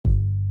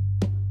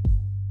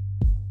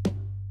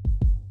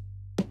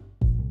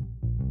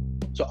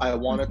So I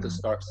wanted to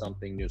start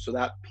something new. So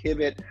that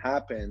pivot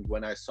happened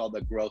when I saw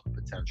the growth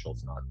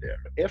potential's not there.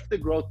 If the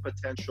growth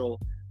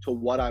potential to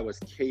what I was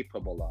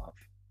capable of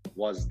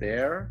was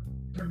there,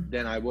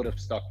 then I would have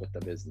stuck with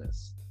the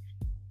business.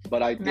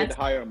 But I did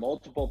hire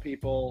multiple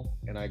people,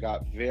 and I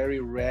got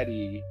very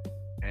ready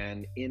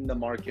and in the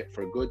market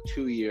for a good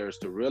 2 years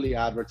to really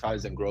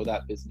advertise and grow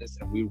that business.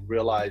 And we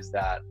realized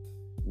that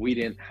we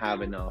didn't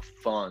have enough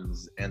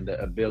funds and the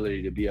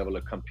ability to be able to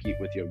compete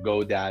with your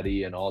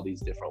GoDaddy and all these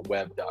different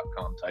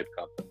web.com type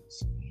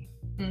companies.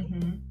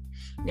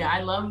 Yeah,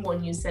 I love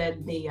when you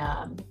said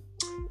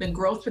the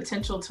growth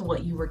potential to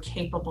what you were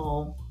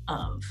capable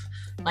of,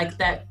 like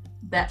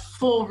that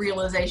full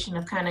realization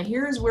of kind of,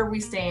 here's where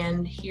we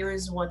stand,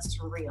 here's what's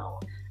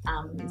real.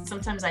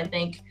 Sometimes I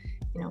think,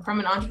 from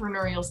an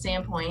entrepreneurial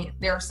standpoint,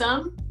 there are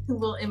some who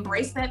will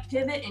embrace that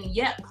pivot and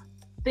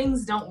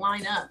things don't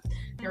line up.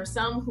 There are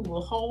some who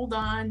will hold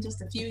on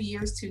just a few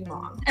years too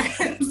long.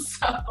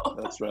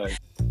 That's right.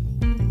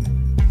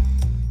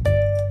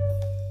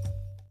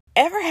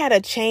 Ever had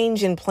a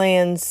change in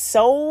plans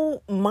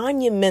so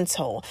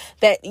monumental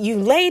that you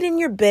laid in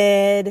your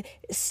bed,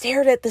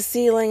 stared at the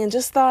ceiling, and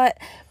just thought,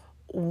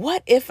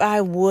 what if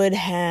I would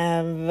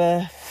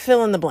have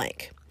fill in the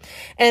blank?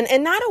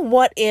 And not a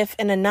what if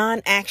in a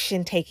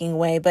non-action taking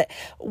way, but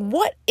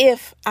what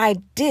if I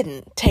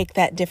didn't take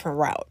that different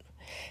route?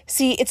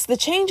 See, it's the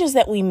changes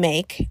that we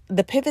make,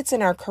 the pivots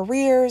in our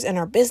careers and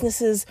our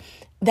businesses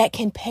that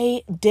can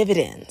pay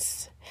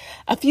dividends.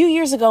 A few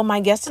years ago, my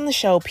guest on the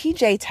show,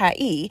 PJ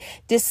Tai,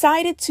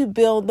 decided to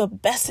build the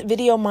best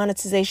video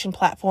monetization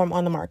platform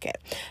on the market,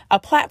 a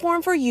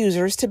platform for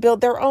users to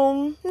build their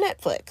own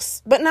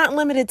Netflix, but not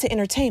limited to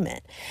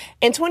entertainment.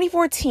 In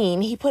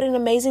 2014, he put an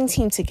amazing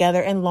team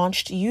together and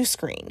launched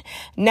Uscreen,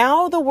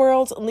 now the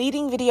world's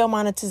leading video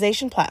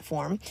monetization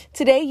platform.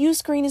 Today,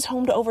 Uscreen is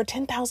home to over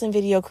 10,000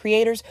 video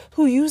creators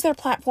who use their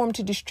platform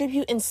to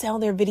distribute and sell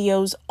their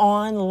videos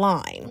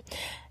online.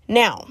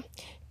 Now,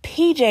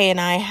 PJ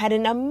and I had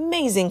an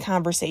amazing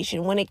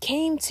conversation when it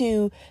came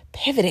to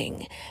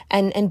pivoting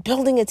and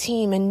building a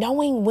team and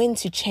knowing when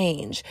to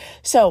change.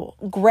 So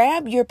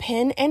grab your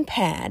pen and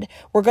pad.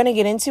 We're going to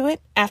get into it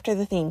after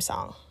the theme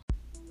song.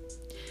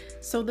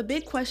 So the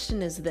big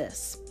question is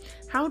this: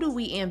 how do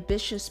we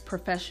ambitious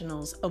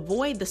professionals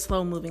avoid the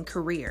slow-moving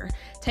career,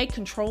 take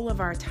control of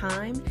our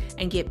time,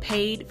 and get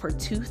paid for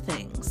two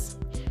things?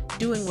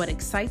 Doing what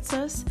excites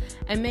us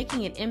and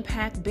making an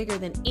impact bigger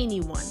than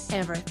anyone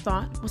ever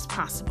thought was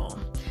possible.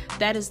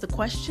 That is the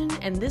question,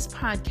 and this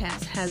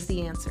podcast has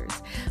the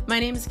answers. My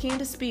name is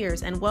Candace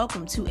Spears, and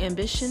welcome to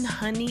Ambition,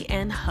 Honey,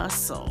 and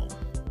Hustle.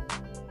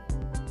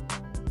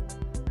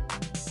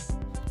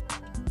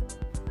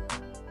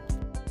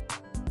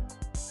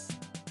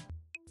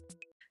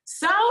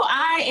 So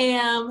I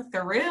am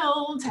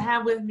thrilled to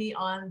have with me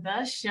on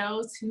the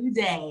show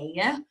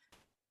today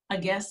a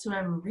guest who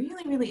I'm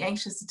really, really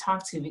anxious to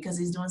talk to because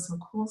he's doing some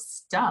cool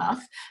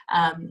stuff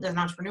as an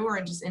entrepreneur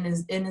and just in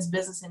his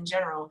business in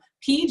general.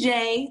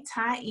 PJ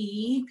Tai.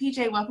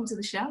 PJ, welcome to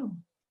the show.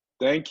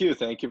 Thank you.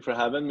 Thank you for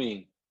having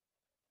me.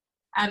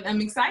 I'm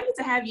excited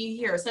to have you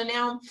here. So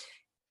now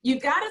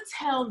you've got to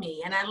tell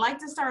me, and I like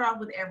to start off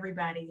with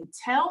everybody,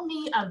 tell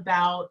me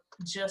about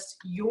just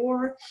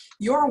your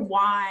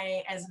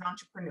why as an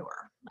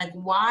entrepreneur, like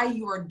why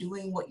you are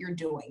doing what you're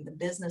doing, the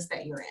business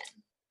that you're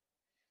in.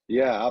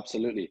 Yeah,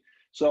 absolutely.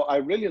 So I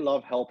really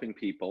love helping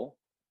people,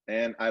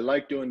 and I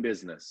like doing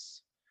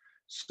business.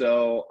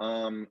 So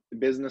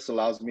business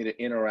allows me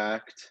to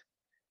interact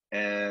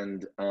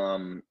and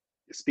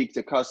speak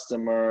to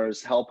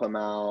customers, help them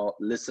out,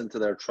 listen to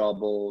their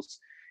troubles.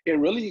 It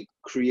really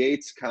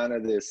creates kind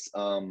of this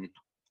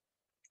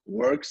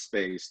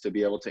workspace to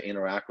be able to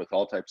interact with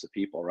all types of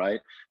people, right?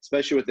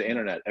 Especially with the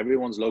internet.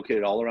 Everyone's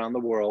located all around the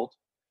world.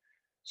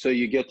 So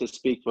you get to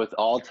speak with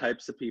all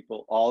types of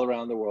people all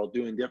around the world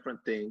doing different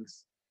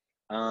things.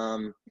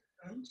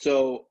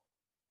 So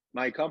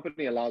my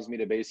company allows me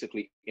to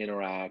basically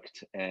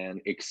interact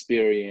and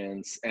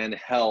experience and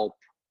help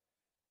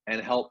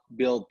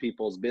build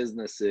people's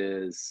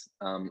businesses.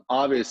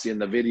 Obviously in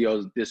the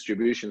video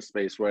distribution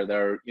space where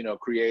there are,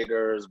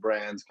 creators,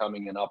 brands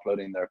coming and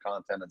uploading their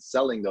content and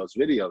selling those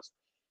videos,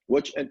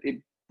 which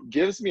it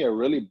gives me a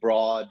really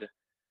broad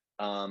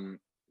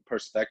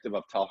perspective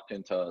of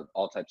talking to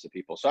all types of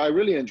people. So I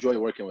really enjoy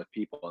working with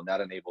people, and that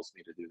enables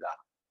me to do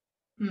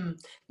that.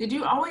 Did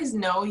you always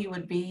know you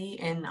would be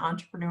an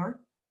entrepreneur?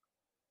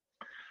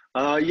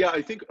 Yeah,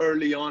 I think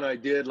early on I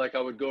did. Like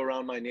I would go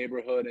around my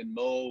neighborhood and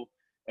mow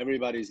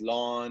everybody's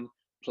lawn,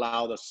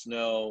 plow the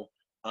snow.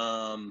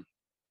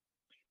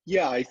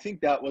 Yeah, I think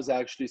that was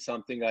actually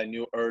something I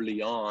knew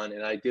early on,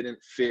 and I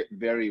didn't fit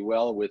very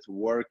well with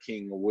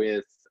working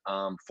with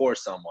for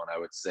someone, I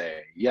would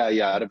say. Yeah,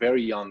 at a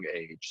very young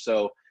age.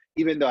 So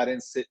even though I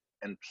didn't sit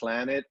and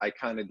plan it, I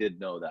kind of did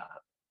know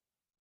that.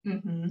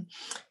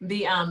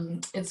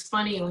 It's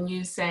funny when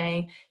you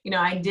say,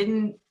 I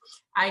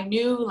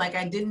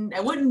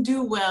wouldn't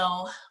do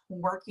well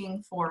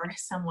working for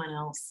someone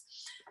else.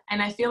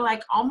 And I feel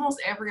like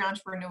almost every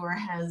entrepreneur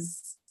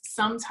has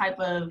some type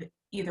of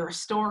either a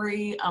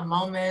story, a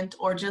moment,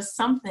 or just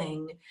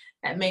something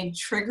that may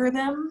trigger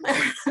them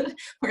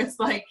where it's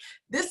like,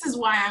 this is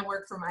why I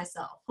work for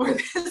myself, or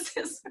this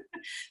is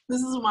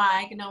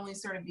why I can only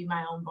sort of be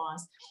my own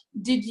boss.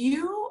 Did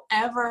you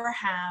ever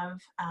have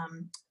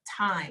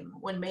time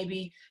when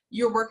maybe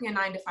you're working a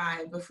 9 to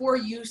 5 before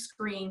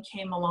Uscreen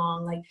came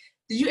along? Like,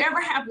 did you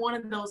ever have one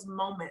of those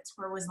moments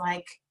where it was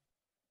like,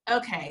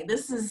 okay,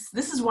 this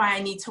is why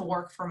I need to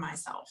work for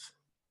myself?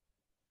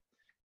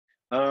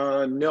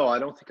 No, I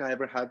don't think I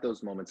ever had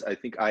those moments. I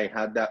think I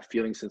had that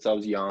feeling since I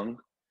was young.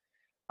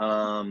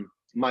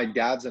 My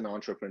dad's an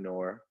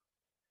entrepreneur.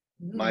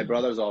 My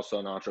brother's also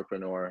an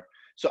entrepreneur.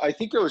 So I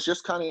think it was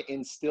just kind of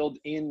instilled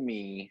in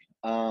me.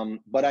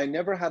 But I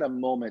never had a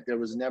moment. There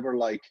was never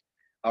like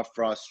a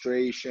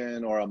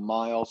frustration or a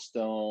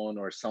milestone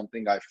or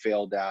something I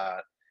failed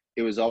at.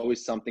 It was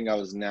always something I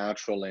was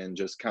natural in,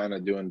 just kind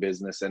of doing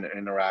business and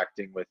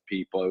interacting with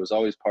people. It was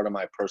always part of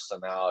my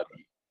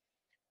personality.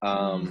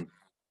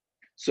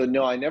 So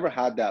no, I never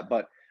had that,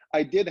 but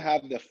I did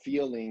have the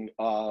feeling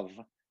of,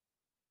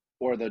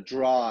 or the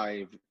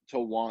drive to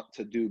want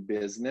to do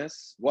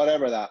business,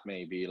 whatever that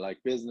may be. Like,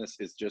 business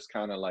is just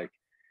kind of like,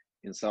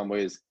 in some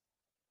ways,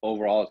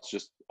 overall, it's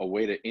just a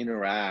way to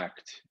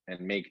interact and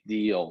make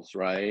deals,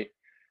 right?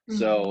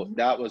 So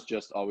that was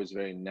just always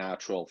very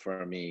natural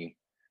for me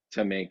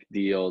to make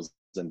deals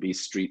and be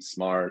street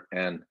smart,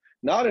 and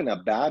not in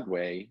a bad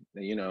way.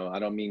 You know, I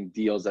don't mean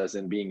deals as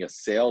in being a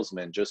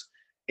salesman, just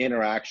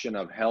interaction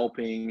of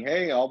helping.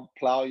 Hey, I'll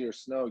plow your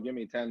snow, give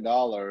me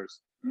 $10.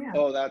 Yeah.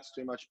 Oh, that's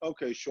too much.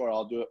 Okay, sure,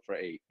 I'll do it for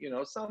 8. You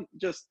know, some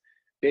just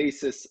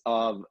basis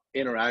of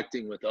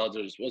interacting with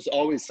others was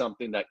always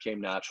something that came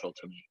natural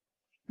to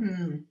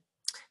me.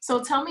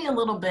 So tell me a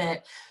little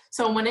bit.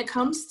 So when it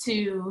comes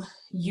to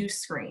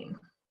Uscreen,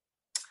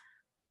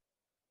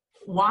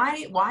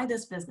 why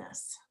this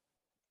business?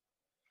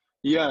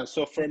 Yeah,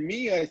 so for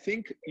me, I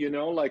think, you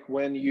know, like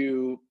when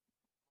you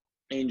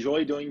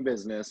enjoy doing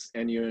business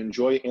and you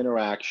enjoy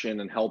interaction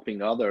and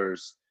helping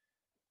others,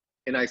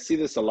 and I see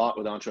this a lot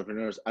with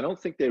entrepreneurs, I don't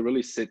think they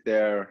really sit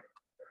there,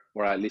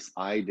 or at least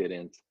I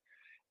didn't,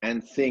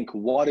 and think,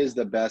 what is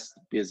the best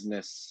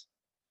business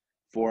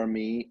for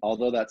me?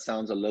 Although that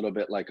sounds a little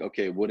bit like,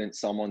 okay, wouldn't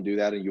someone do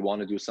that and you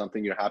want to do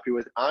something you're happy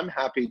with? I'm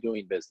happy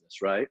doing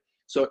business, right?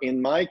 So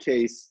in my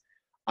case,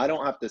 I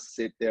don't have to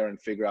sit there and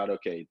figure out,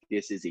 okay,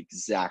 this is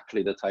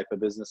exactly the type of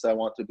business I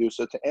want to do.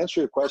 So to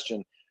answer your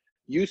question,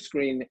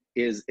 Uscreen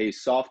is a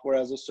software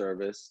as a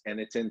service, and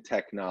it's in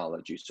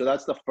technology. So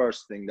that's the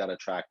first thing that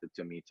attracted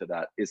to me to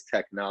that, is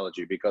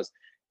technology, because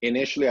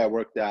initially I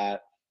worked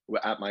at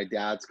my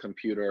dad's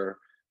computer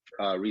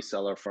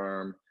reseller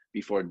firm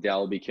before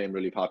Dell became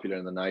really popular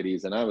in the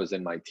 90s. And I was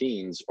in my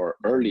teens or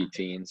early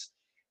teens,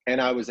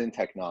 and I was in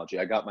technology.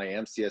 I got my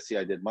MCSE,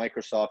 I did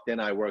Microsoft, then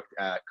I worked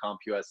at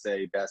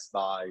CompUSA, Best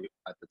Buy.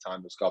 At the time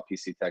it was called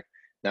PC Tech.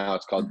 Now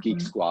it's called Geek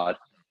Squad.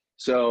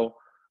 So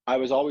I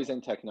was always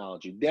in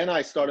technology. Then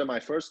I started my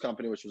first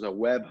company, which was a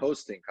web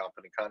hosting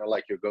company, kind of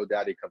like your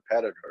GoDaddy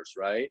competitors,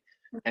 right?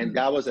 And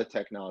that was a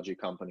technology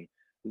company.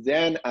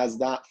 Then as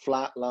that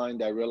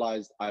flatlined, I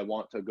realized I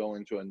need to go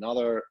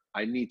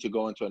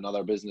into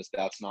another business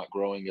that's not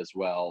growing as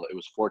well. It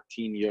was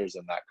 14 years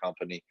in that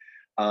company.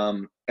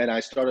 And I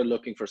started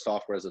looking for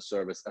software as a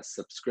service, a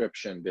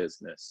subscription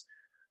business.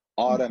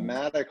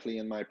 Automatically,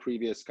 in my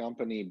previous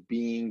company,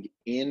 being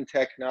in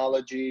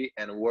technology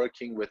and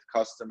working with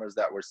customers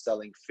that were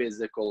selling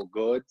physical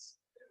goods,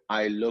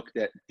 I looked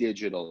at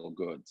digital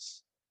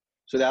goods.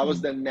 So that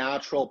was the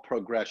natural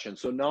progression.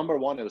 So number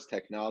one, it was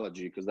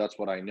technology, because that's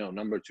what I know.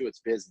 Number two, it's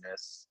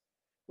business,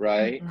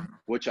 right?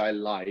 Which I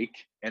like,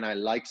 and I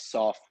like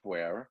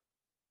software.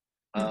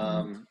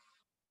 And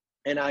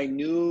I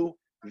knew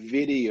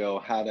video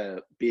had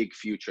a big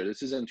future.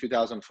 This is in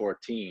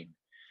 2014.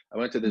 I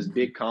went to this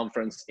big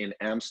conference in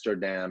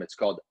Amsterdam. It's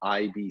called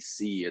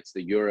IBC. It's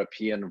the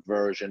European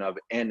version of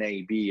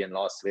NAB in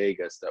Las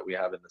Vegas that we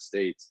have in the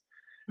States.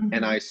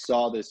 And I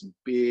saw these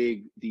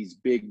big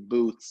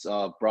booths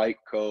of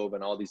Brightcove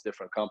and all these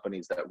different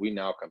companies that we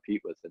now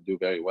compete with and do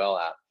very well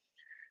at.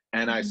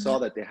 And I saw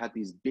that they had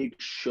these big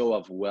show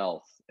of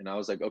wealth. And I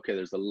was like, okay,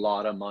 there's a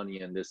lot of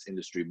money in this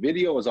industry.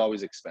 Video was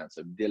always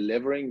expensive.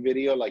 Delivering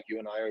video like you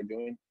and I are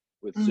doing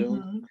with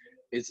Zoom,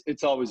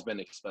 it's always been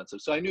expensive.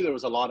 So I knew there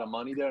was a lot of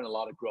money there and a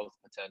lot of growth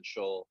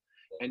potential.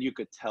 And you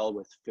could tell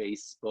with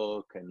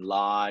Facebook and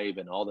Live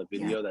and all the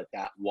video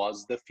that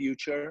was the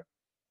future.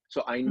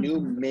 So I knew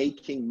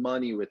making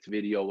money with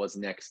video was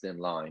next in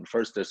line.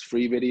 First, there's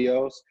free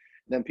videos.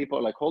 Then people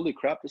are like, holy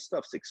crap, this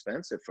stuff's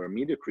expensive. For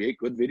me to create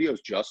good videos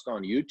just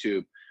on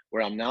YouTube,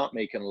 where I'm not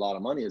making a lot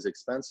of money, is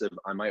expensive.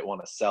 I might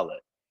want to sell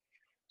it.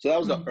 So that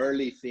was the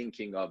early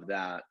thinking of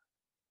that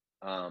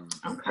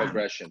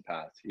progression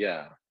path.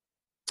 Yeah.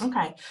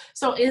 Okay.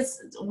 So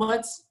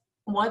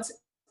what's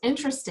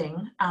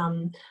interesting,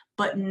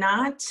 but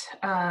not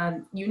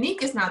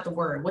unique is not the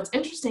word. What's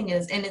interesting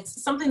is, and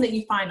it's something that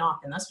you find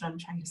often, that's what I'm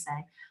trying to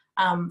say.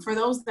 For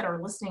those that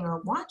are listening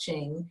or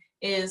watching,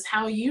 is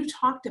how you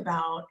talked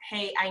about,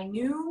 hey, I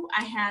knew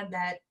I had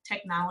that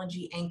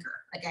technology anchor.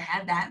 Like I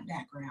had that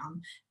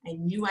background. I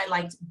knew I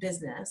liked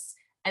business.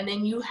 And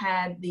then you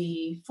had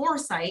the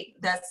foresight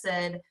that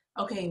said,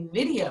 okay,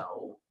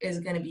 video is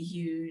going to be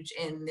huge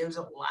and there's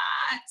a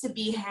lot to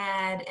be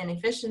had and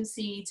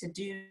efficiency to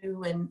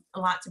do and a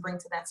lot to bring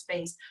to that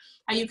space.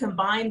 How you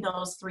combine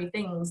those three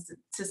things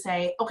to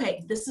say,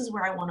 okay, this is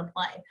where I want to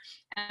play.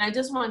 And I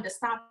just wanted to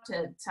stop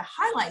to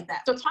highlight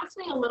that. So talk to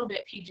me a little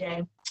bit,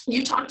 PJ.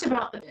 You talked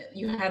about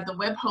you had the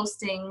web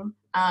hosting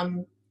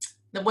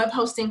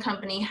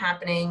company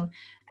happening,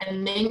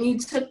 and then you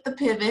took the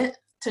pivot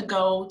to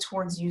go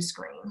towards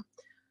Uscreen.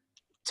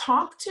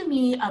 Talk to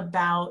me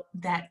about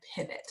that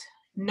pivot,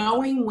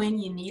 knowing when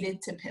you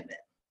needed to pivot.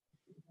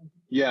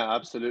 Yeah,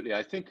 absolutely.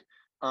 I think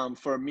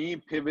for me,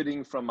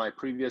 pivoting from my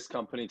previous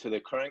company to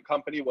the current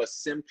company was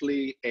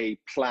simply a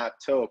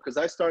plateau, because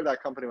I started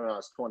that company when I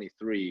was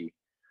 23,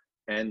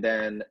 and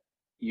then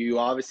you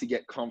obviously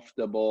get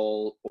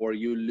comfortable or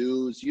you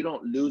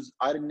don't lose.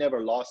 I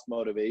never lost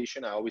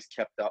motivation. I always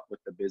kept up with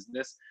the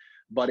business,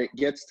 but it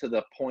gets to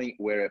the point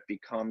where it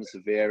becomes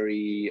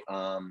very,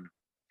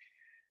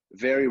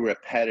 very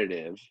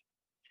repetitive.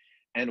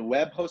 And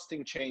web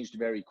hosting changed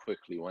very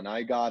quickly when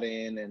I got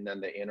in, and then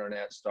the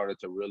internet started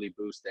to really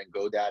boost, and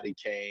GoDaddy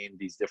came,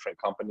 these different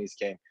companies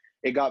came.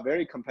 It got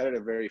very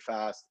competitive very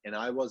fast, and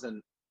I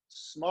wasn't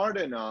smart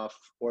enough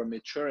or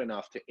mature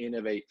enough to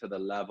innovate to the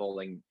level,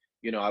 and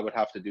I would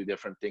have to do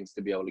different things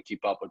to be able to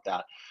keep up with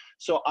that.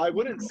 So I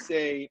would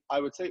say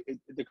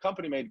the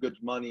company made good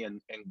money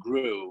and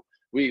grew.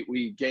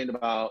 We gained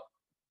about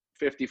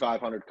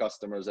 5,500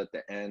 customers at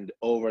the end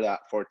over that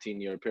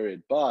 14-year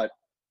period, but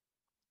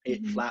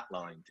it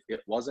flatlined.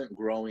 It wasn't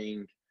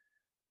growing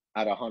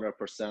at 100% or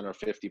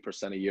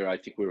 50% a year. I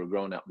think we were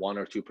growing at 1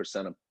 or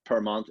 2%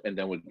 per month, and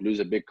then we'd lose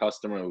a big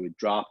customer and we'd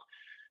drop.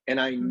 And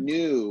I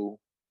knew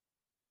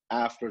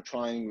after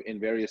trying in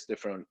various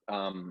different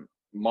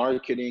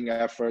marketing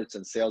efforts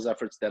and sales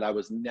efforts that I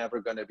was never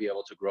going to be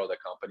able to grow the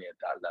company at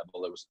that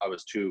level. I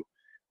was too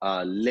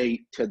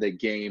late to the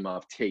game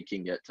of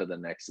taking it to the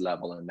next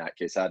level. In that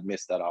case, I had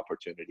missed that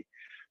opportunity.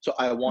 So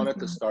I wanted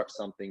to start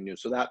something new.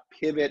 So that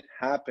pivot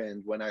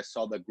happened when I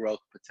saw the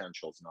growth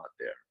potential's not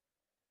there.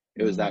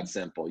 It was that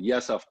simple.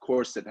 Yes, of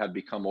course, it had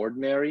become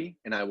ordinary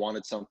and I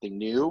wanted something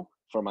new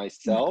for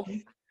myself,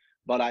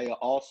 but I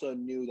also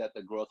knew that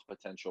the growth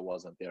potential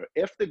wasn't there.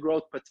 If the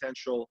growth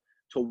potential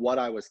to what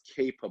I was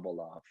capable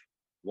of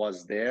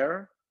was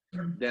there,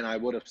 then I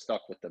would have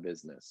stuck with the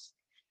business.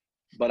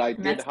 But I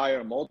did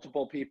hire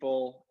multiple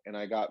people, and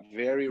I got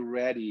very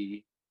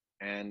ready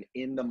and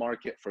in the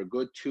market for a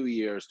good 2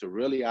 years to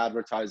really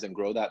advertise and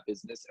grow that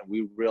business. And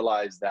we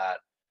realized that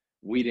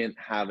we didn't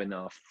have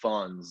enough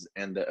funds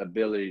and the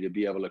ability to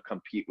be able to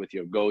compete with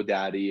your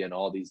GoDaddy and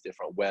all these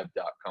different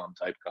web.com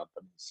type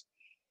companies.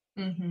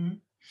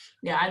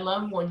 Yeah, I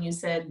love when you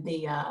said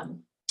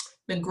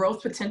the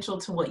growth potential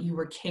to what you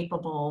were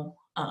capable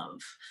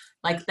of,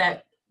 like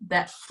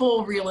that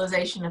full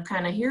realization of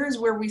kind of, here's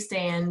where we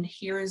stand,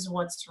 here's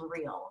what's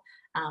real.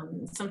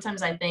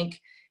 Sometimes I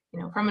think,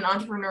 from an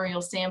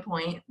entrepreneurial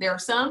standpoint, there are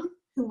some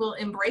who will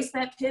embrace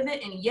that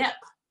pivot and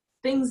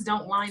things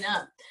don't line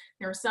up.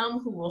 There are some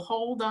who will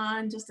hold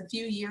on just a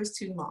few years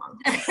too long.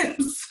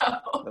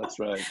 That's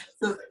right.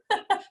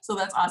 So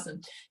that's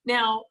awesome.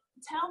 Now,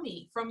 tell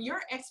me, from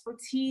your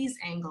expertise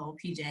angle,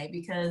 PJ,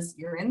 because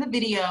you're in the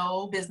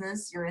video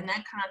business, you're in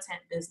that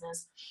content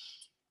business,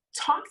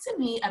 talk to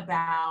me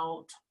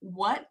about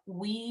what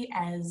we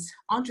as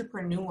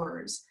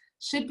entrepreneurs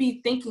should be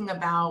thinking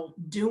about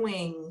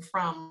doing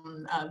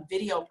from a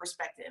video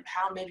perspective,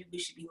 how maybe we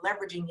should be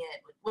leveraging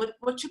it.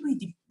 What should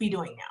we be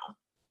doing now?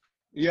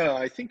 Yeah,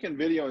 I think in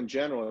video in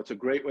general, it's a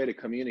great way to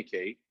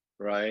communicate,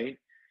 right?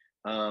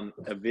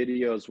 A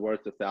video is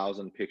worth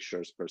 1,000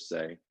 pictures per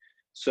se.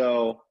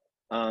 So,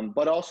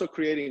 but also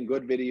creating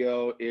good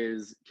video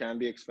can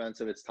be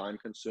expensive. It's time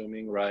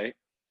consuming, right?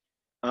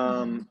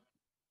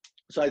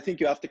 So I think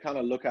you have to kind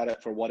of look at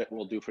it for what it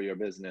will do for your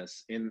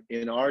business.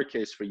 In our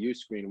case, for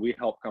Uscreen, we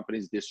help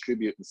companies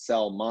distribute and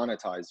sell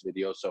monetized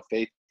video. So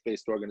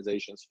faith-based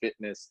organizations,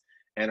 fitness,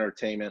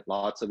 entertainment,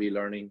 lots of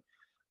e-learning.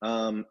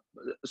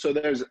 So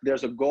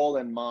there's a goal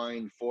in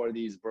mind for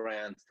these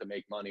brands to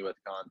make money with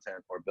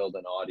content or build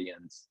an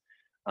audience.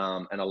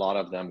 And a lot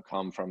of them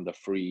come from the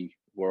free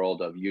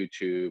world of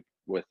YouTube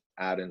with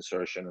ad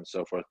insertion and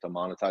so forth to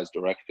monetize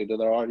directly to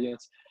their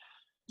audience.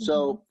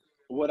 So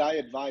would I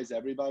advise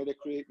everybody to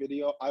create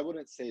video? I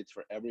wouldn't say it's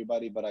for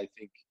everybody, but I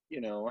think,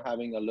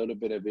 having a little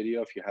bit of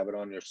video, if you have it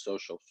on your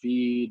social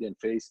feed and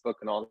Facebook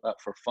and all that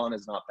for fun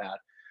is not bad.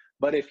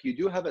 But if you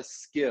do have a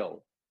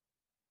skill,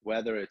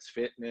 whether it's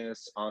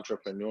fitness,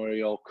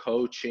 entrepreneurial,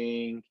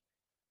 coaching,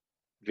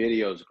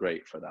 video is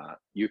great for that.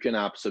 You can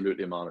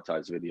absolutely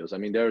monetize videos. I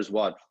mean, there's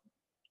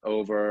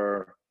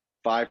over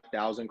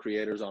 5,000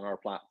 creators on our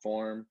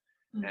platform.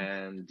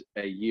 And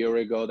a year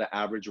ago, the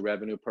average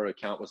revenue per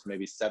account was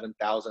maybe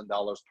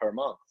 $7,000 per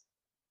month,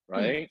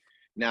 right?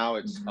 Now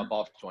it's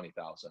above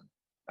 20,000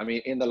 I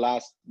mean, in the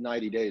last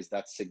 90 days,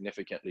 that's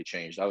significantly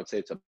changed. I would say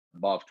it's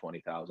above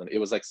 20,000. It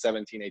was like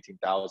 17,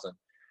 18,000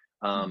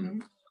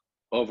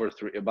 over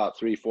about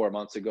 3-4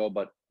 months ago.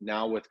 But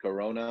now with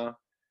Corona,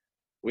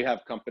 we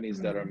have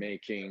companies that are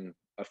making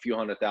a few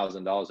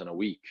 $100,000 in a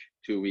week,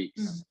 2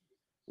 weeks,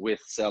 with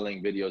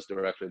selling videos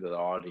directly to the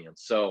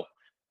audience. So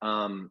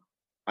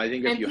I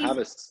think if you have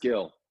a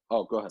skill,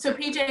 oh, go ahead. So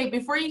PJ,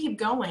 before you keep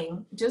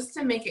going, just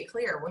to make it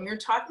clear, when you're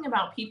talking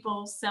about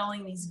people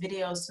selling these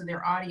videos to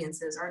their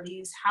audiences, are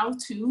these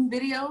how-to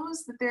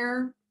videos that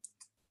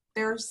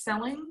they're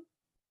selling?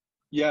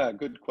 Yeah,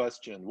 good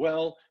question.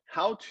 Well,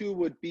 how-to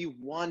would be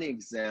one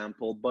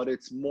example, but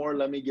it's more,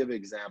 let me give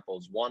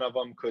examples. One of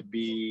them could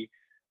be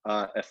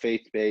a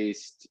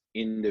faith-based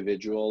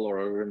individual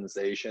or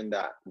organization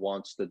that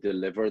wants to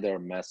deliver their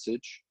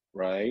message,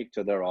 right,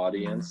 to their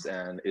audience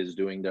and is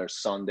doing their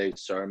Sunday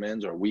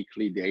sermons or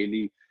weekly,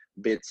 daily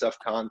bits of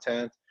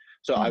content.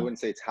 So I wouldn't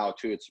say it's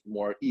how-to, it's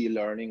more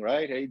e-learning,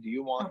 right? Hey, do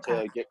you want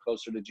to get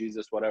closer to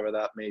Jesus, whatever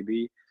that may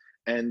be?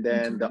 And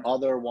then the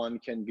other one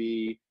can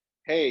be,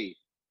 hey,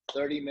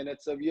 30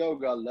 minutes of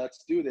yoga,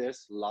 let's do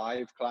this,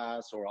 live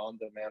class or on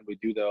demand. We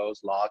do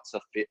those, lots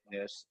of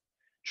fitness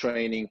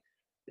training,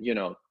 you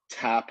know,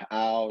 tap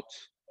out,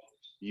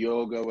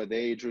 yoga with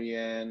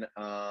Adrian,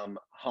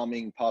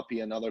 Humming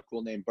Puppy, another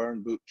cool name,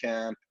 Burn Boot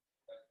Camp.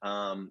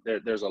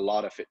 There's a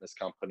lot of fitness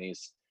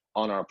companies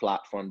on our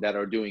platform that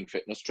are doing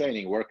fitness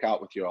training,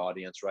 workout with your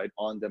audience, right?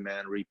 On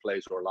demand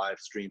replays or live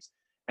streams,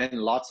 and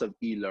lots of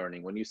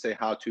e-learning. When you say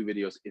how-to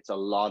videos, it's a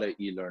lot of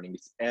e-learning.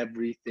 It's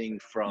everything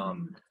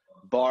from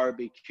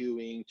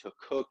barbecuing to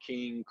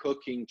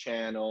cooking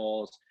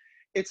channels.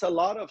 It's a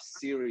lot of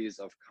series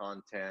of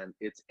content.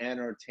 It's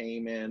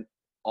entertainment,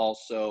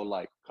 also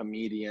like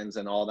comedians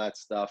and all that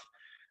stuff.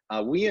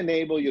 We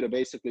enable you to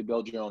basically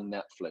build your own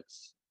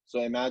Netflix.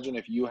 So imagine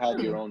if you had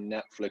your own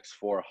Netflix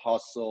for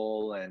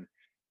hustle and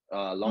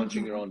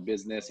launching your own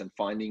business and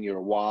finding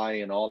your why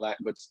and all that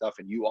good stuff,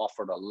 and you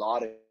offered a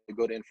lot of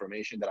good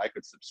information that I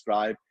could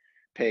subscribe,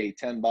 pay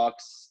 $10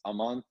 a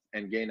month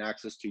and gain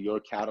access to your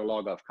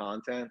catalog of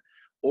content,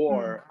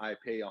 or I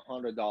pay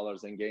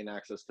 $100 and gain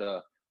access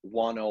to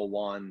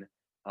 101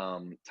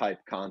 type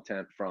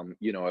content from,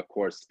 you know, a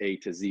course A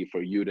to Z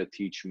for you to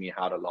teach me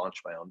how to launch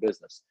my own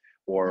business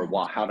or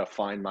how to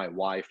find my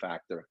why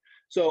factor.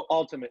 So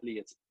ultimately,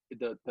 it's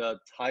the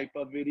type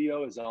of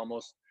video is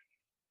almost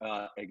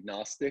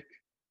agnostic.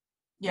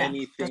 Yeah,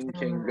 anything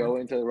can go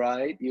into,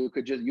 right? You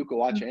could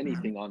watch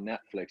anything on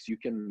Netflix. You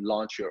can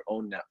launch your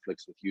own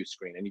Netflix with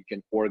Uscreen, and you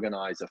can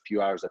organize a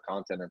few hours of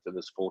content into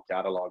this full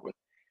catalog with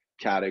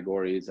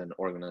categories and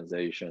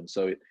organizations.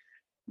 So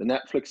the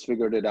Netflix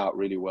figured it out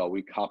really well.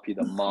 We copy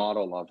the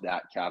model of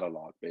that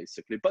catalog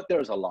basically, but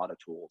there's a lot of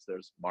tools.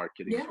 There's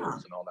marketing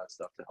tools and all that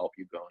stuff to help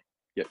you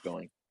get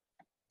going.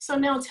 So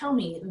now tell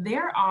me,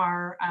 there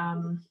are,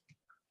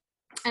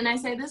 and I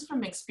say this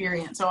from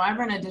experience. So I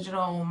run a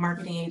digital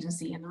marketing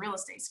agency in the real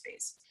estate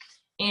space,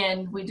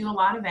 and we do a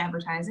lot of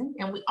advertising,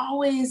 and we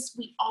always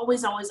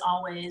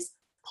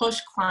push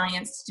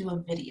clients to do a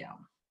video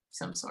of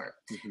some sort.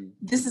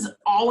 This is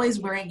always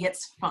where it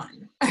gets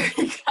fun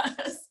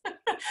because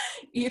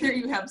either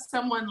you have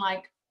someone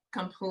like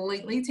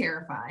completely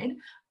terrified,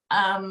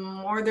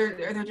 or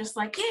they're just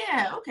like,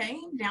 yeah, okay,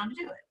 down to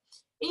do it.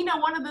 You know,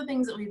 one of the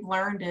things that we've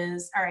learned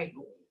is, all right,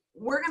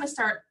 we're going to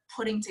start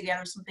putting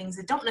together some things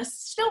that don't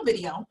necessarily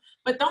video,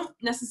 but don't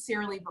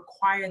necessarily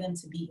require them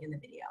to be in the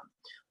video.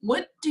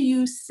 What do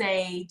you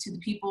say to the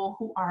people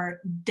who are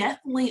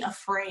deathly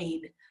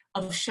afraid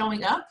of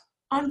showing up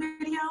on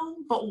video,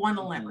 but want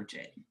to leverage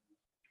it?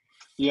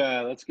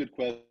 Yeah, that's a good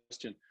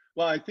question.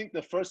 Well, I think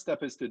the first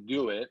step is to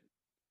do it,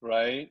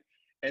 right?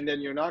 And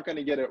then you're not going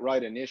to get it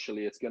right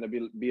initially. It's going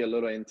to be a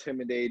little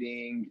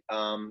intimidating.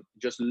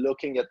 Just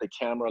looking at the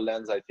camera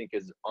lens, I think,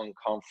 is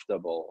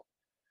uncomfortable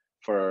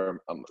for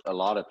a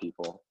lot of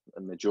people,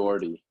 a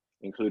majority,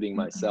 including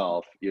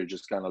myself. You're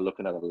just kind of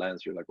looking at a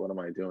lens. You're like, what am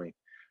I doing?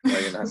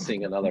 Right? You're not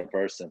seeing another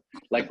person.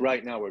 Like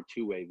right now, we're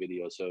two-way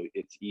video, so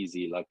it's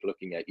easy, like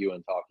looking at you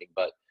and talking,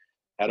 but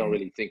I don't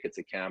really think it's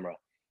a camera.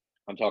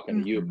 I'm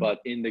talking to you. But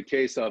in the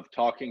case of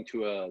talking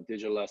to a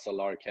digital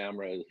SLR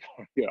camera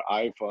or your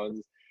iPhones,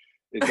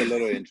 it's a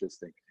little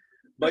interesting.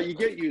 But you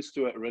get used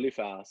to it really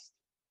fast.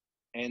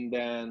 And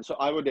then, so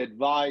I would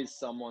advise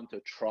someone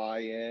to try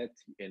it.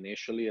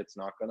 Initially, it's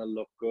not going to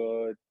look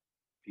good.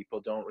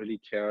 People don't really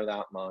care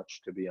that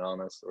much, to be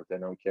honest, or they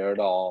don't care at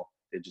all.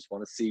 They just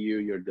want to see you.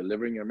 You're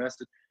delivering your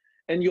message,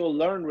 and you'll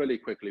learn really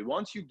quickly.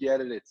 Once you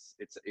get it,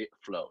 it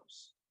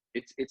flows.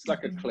 It's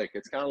like a click.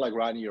 It's kind of like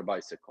riding your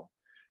bicycle.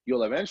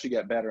 You'll eventually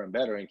get better and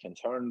better and can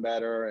turn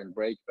better and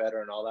brake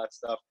better and all that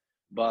stuff.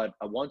 But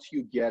once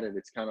you get it,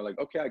 it's kind of like,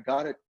 okay, I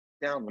got it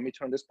down. Let me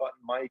turn this button,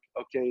 mic.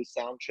 Okay,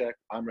 sound check.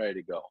 I'm ready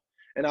to go.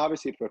 And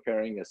obviously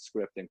preparing a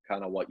script and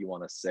kind of what you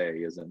want to say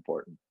is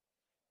important.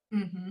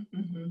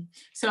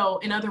 So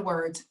in other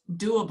words,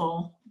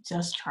 doable,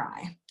 just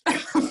try.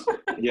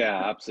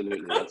 Yeah,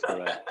 absolutely. That's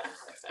correct.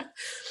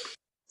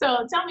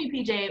 So tell me,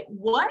 PJ,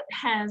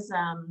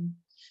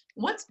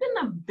 what's been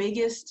the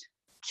biggest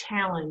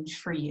challenge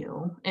for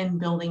you in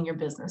building your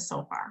business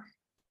so far?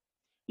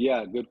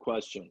 Yeah, good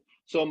question.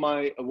 So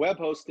my web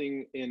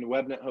hosting in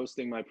Webnet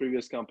Hosting, my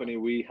previous company,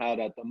 we had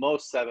at the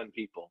most 7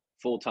 people,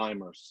 full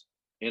timers,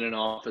 in an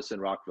office in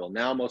Rockville.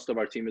 Now most of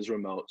our team is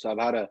remote. So I've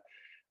had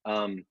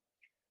a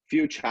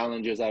few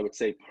challenges, I would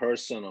say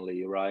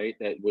personally, right,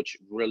 that which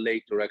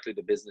relate directly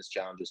to business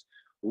challenges.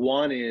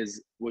 One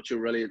is, which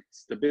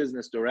relates to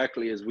business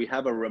directly, is we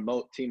have a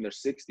remote team.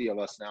 There's 60 of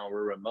us now.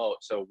 We're remote.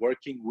 So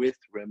working with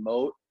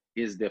remote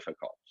is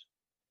difficult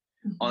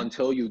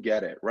until you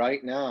get it.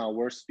 Right now,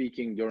 we're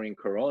speaking during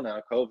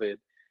Corona, COVID,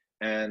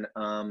 and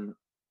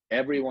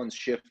everyone's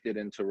shifted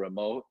into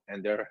remote,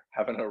 and they're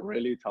having a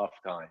really tough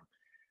time.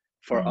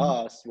 For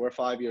us, we're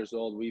 5 years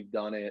old. We've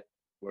done it.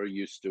 We're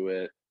used to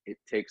it. It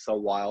takes a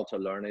while to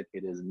learn it.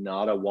 It is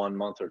not a 1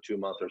 month or 2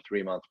 month or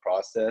 3 month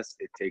process.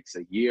 It takes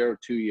a year,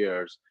 2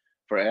 years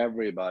for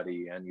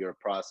everybody and your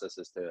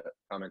processes to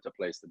come into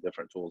place, the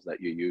different tools that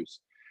you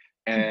use.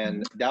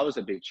 And that was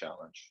a big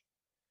challenge.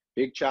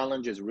 Big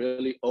challenge is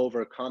really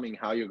overcoming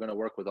how you're going to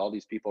work with all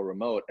these people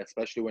remote,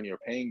 especially when you're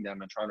paying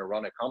them and trying to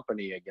run a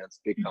company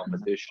against big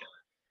competition.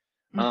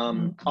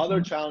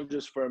 Other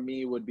challenges for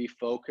me would be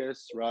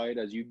focus, right?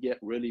 As you get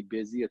really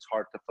busy, it's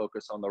hard to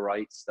focus on the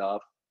right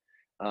stuff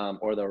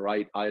or the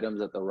right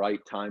items at the right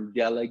time.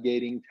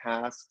 Delegating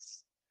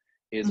tasks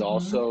is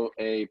also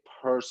a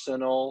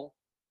personal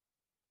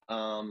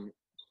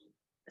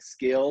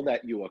skill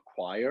that you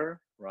acquire,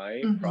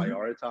 right?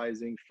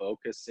 Prioritizing,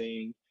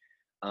 focusing,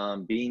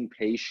 being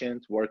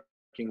patient,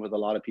 working with a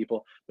lot of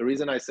people. The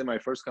reason I say my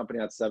first company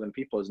had 7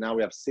 people is now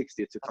we have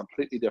 60. It's a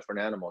completely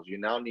different animals. You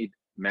now need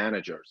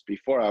managers.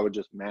 Before I would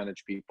just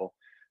manage people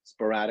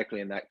sporadically,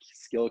 and that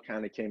skill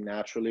kind of came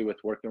naturally with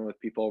working with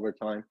people over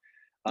time.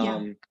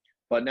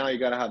 But now you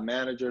got to have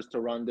managers to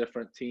run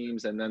different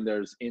teams, and then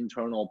there's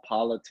internal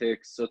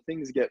politics. So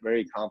things get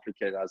very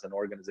complicated as an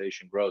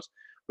organization grows,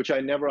 which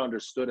I never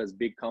understood as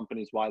big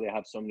companies, why they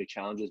have so many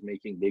challenges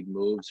making big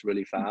moves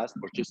really fast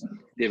or just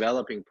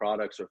developing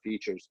products or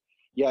features.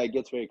 Yeah, it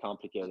gets very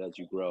complicated as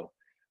you grow.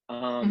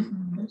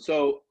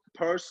 So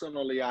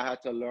personally, I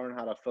had to learn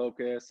how to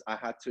focus. I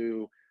had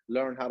to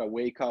learn how to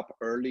wake up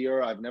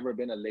earlier. I've never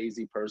been a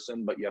lazy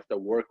person, but you have to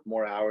work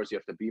more hours. You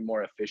have to be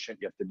more efficient.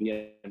 You have to be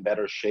in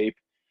better shape,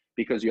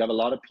 because you have a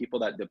lot of people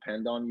that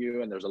depend on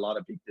you, and there's a lot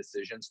of big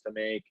decisions to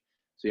make.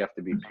 So you have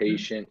to be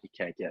patient. You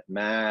can't get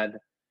mad.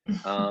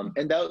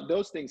 And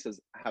those things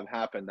have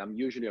happened. I'm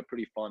usually a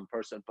pretty fun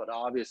person, but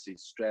obviously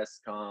stress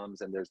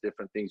comes and there's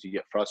different things you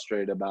get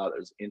frustrated about.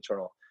 There's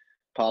internal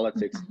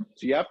politics.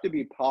 So you have to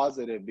be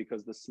positive,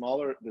 because the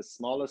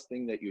smallest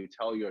thing that you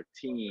tell your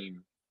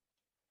team,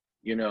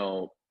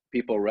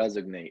 people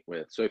resonate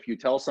with. So if you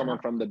tell someone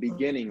from the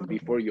beginning,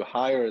 before you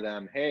hire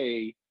them,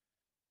 hey,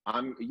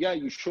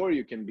 you sure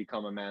you can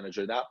become a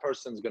manager, that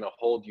person's going to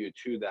hold you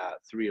to that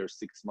 3 or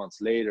 6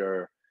 months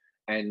later.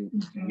 And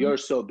you're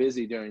so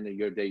busy during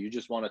your day, you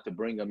just wanted to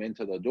bring them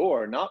into the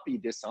door, not be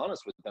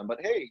dishonest with them, but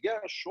hey, yeah,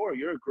 sure,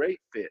 you're a great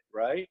fit,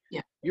 right?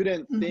 Yeah. You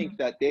didn't think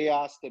that they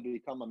asked to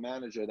become a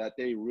manager, that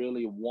they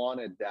really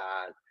wanted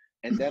that.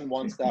 And then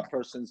once that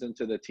person's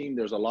into the team,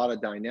 there's a lot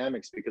of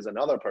dynamics because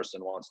another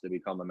person wants to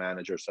become a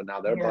manager. So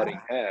now they're butting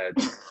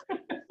heads.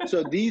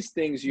 So these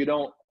things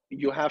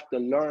you have to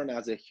learn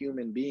as a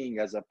human being,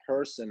 as a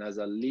person, as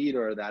a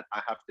leader, that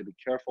I have to be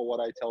careful what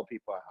I tell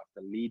people. I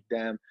have to lead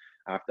them.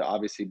 I have to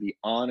obviously be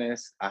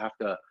honest. I have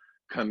to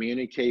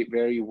communicate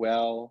very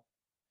well.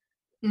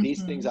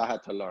 These things I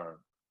had to learn.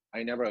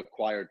 I never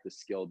acquired the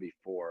skill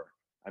before.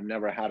 I've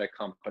never had a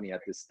company at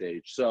this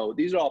stage. So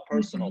these are all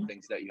personal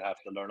things that you have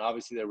to learn.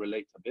 Obviously they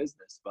relate to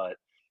business, but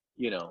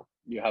you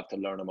have to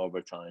learn them over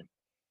time.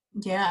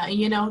 Yeah,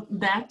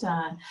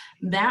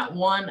 that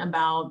one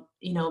about,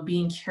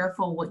 being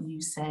careful what you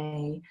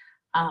say,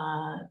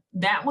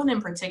 that one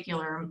in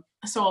particular.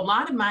 So a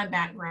lot of my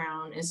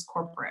background is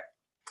corporate,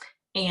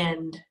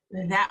 and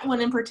that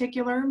one in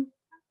particular,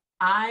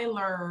 I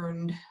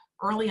learned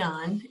early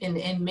on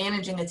in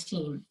managing a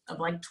team of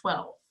like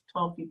 12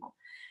 people,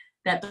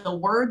 that the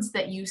words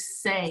that you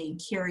say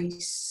carry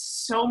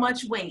so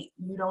much weight,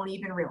 you don't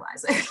even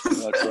realize it.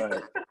 That's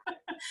right.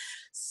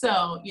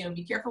 So,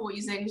 be careful what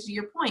you say, because to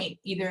your point,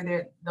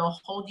 either they'll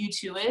hold you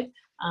to it.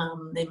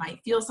 They might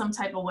feel some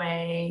type of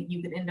way.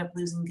 You could end up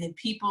losing good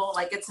people.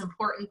 Like, it's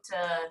important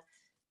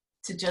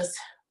to just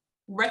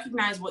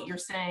recognize what you're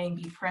saying,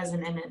 be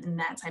present in it, and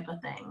that type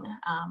of thing.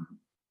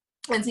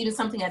 And it's even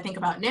something I think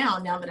about now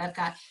that I've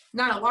got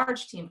not a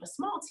large team, but a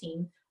small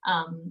team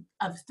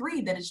of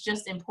 3, that it's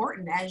just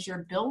important as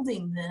you're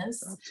building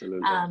this.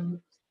 Absolutely.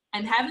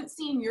 And haven't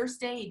seen your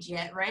stage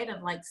yet, right?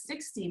 Of like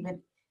 60, but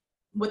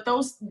with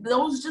those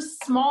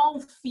just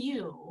small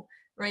few,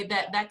 right?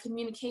 That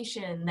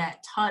communication,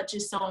 that touch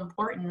is so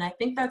important. And I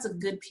think that's a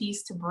good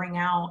piece to bring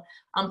out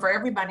for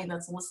everybody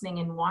that's listening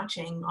and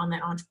watching on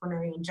that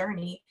entrepreneurial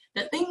journey,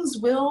 that things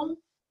will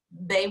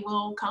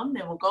come,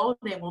 they will go,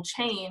 they will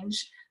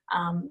change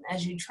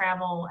as you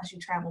travel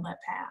that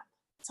path.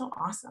 So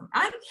awesome.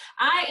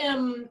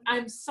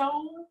 I'm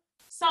so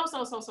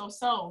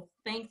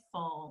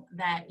thankful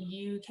that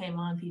you came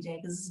on, PJ,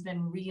 because this has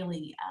been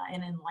really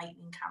an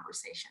enlightening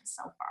conversation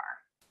so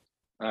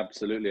far.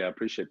 Absolutely. I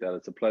appreciate that.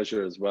 It's a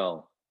pleasure as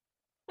well.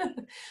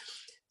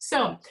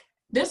 So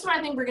this is what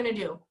I think we're going to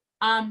do.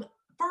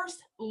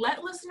 First,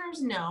 let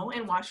listeners know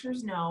and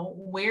watchers know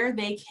where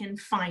they can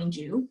find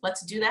you.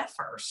 Let's do that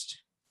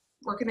first.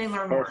 Where can they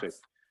learn more? Perfect.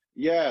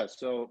 Yeah,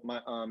 so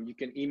you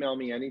can email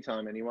me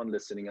anytime, anyone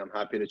listening. I'm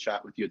happy to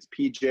chat with you. It's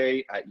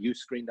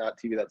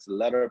pj@uscreen.tv. That's the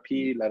letter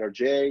P, letter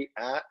J,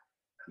 at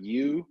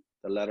U,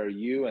 the letter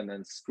U, and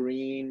then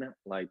screen,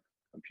 like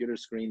computer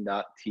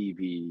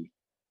screen.tv.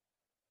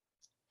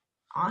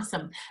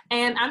 Awesome.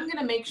 And I'm going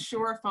to make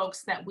sure,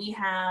 folks, that we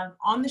have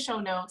on the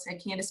show notes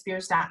at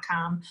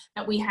CandaceSpears.com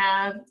that we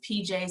have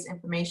PJ's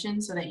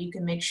information so that you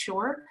can make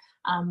sure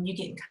you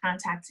get in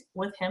contact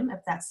with him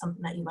if that's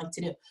something that you'd like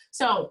to do.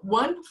 So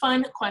one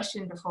fun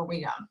question before we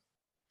go.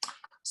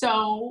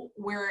 So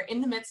we're in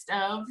the midst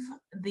of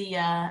the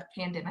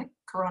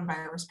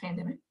coronavirus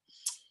pandemic.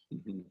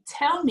 Mm-hmm.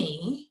 Tell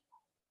me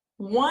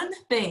one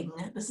thing,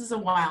 this is a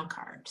wild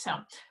card.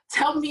 So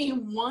tell me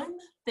one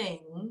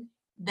thing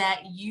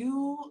that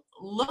you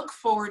look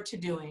forward to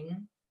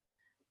doing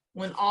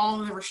when all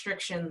the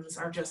restrictions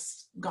are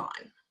just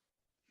gone.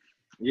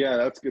 Yeah,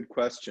 that's a good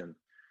question.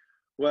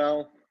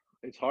 Well,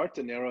 it's hard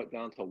to narrow it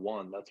down to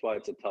one. That's why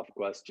it's a tough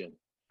question,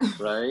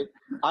 right?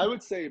 I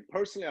would say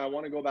personally, I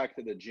want to go back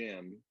to the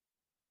gym,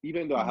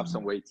 even though I have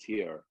some weights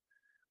here.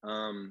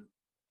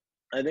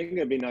 I think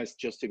it'd be nice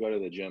just to go to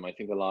the gym. I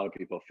think a lot of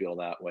people feel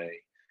that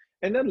way.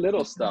 And then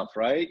little stuff,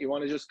 right? You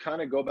want to just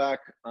kind of go back.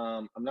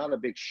 I'm not a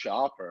big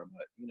shopper,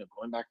 but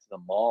going back to the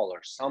mall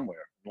or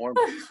somewhere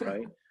normally,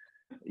 right?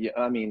 Yeah,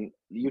 I mean,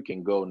 you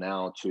can go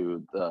now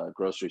to the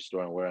grocery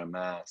store and wear a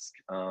mask.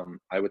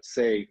 I would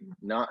say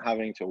not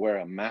having to wear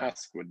a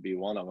mask would be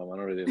one of them. I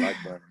don't really like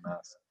wearing a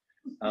mask.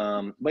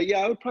 But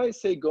yeah, I would probably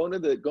say going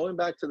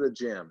back to the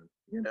gym,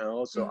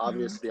 So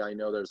obviously I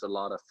know there's a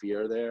lot of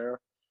fear there.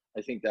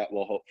 I think that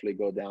will hopefully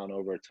go down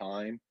over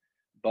time.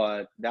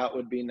 But that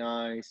would be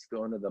nice,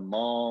 going to the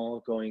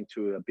mall, going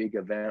to a big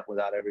event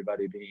without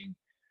everybody being,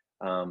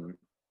 or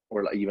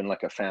even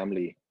like a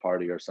family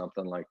party or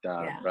something like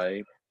that,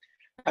 right?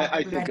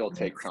 I think it'll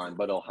take time,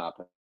 but it'll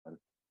happen.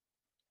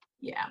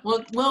 Yeah,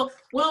 we'll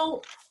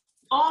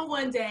all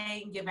one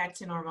day get back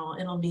to normal.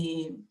 It'll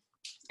be,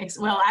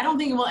 well, I don't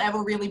think it will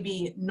ever really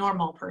be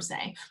normal per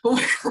se,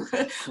 but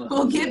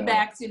we'll get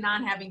back to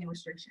not having the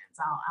restrictions.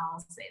 I'll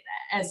say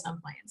that at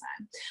some point in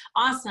time.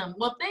 Awesome.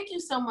 Well, thank you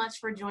so much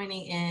for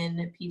joining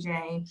in,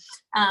 PJ.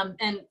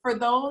 And for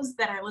those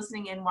that are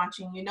listening and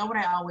watching, you know what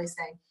I always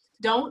say,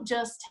 don't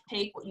just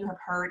take what you have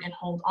heard and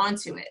hold on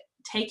to it.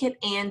 Take it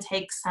and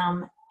take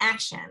some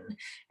action.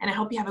 And I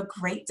hope you have a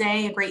great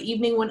day, a great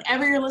evening,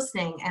 whenever you're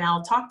listening. And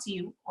I'll talk to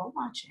you or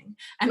watching.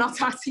 And I'll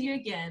talk to you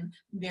again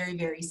very,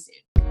 very soon.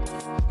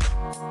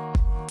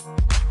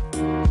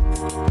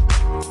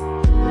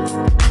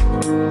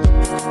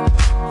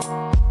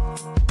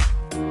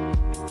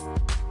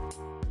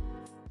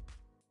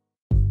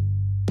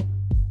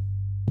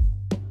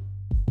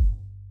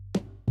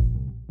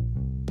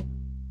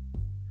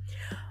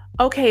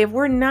 Okay, if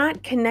we're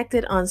not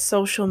connected on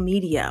social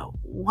media,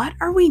 what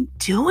are we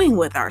doing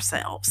with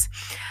ourselves?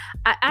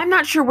 I'm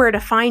not sure where to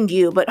find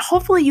you, but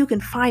hopefully you can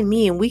find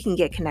me and we can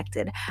get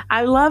connected.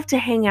 I love to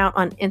hang out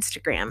on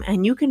Instagram,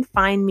 and you can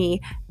find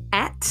me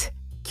at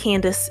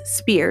Candace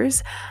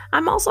Spears.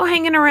 I'm also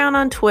hanging around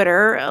on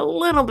Twitter a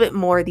little bit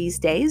more these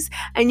days,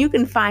 and you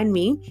can find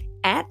me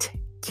at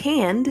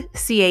Canned,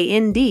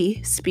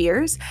 C-A-N-D,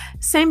 Spears.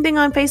 Same thing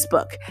on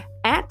Facebook,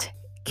 at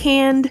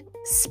Canned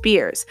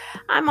Spears.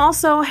 I'm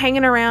also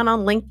hanging around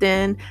on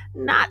LinkedIn,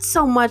 not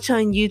so much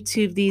on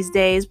YouTube these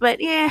days,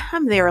 but yeah,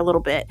 I'm there a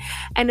little bit.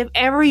 And if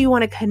ever you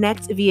want to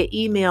connect via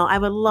email, I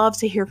would love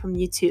to hear from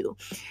you too.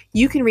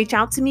 You can reach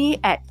out to me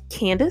at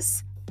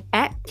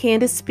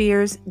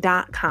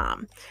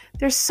Candace@CandaceSpears.com.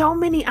 There's so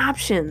many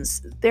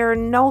options. There are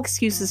no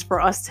excuses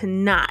for us to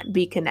not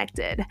be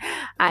connected.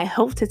 I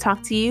hope to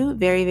talk to you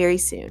very, very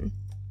soon.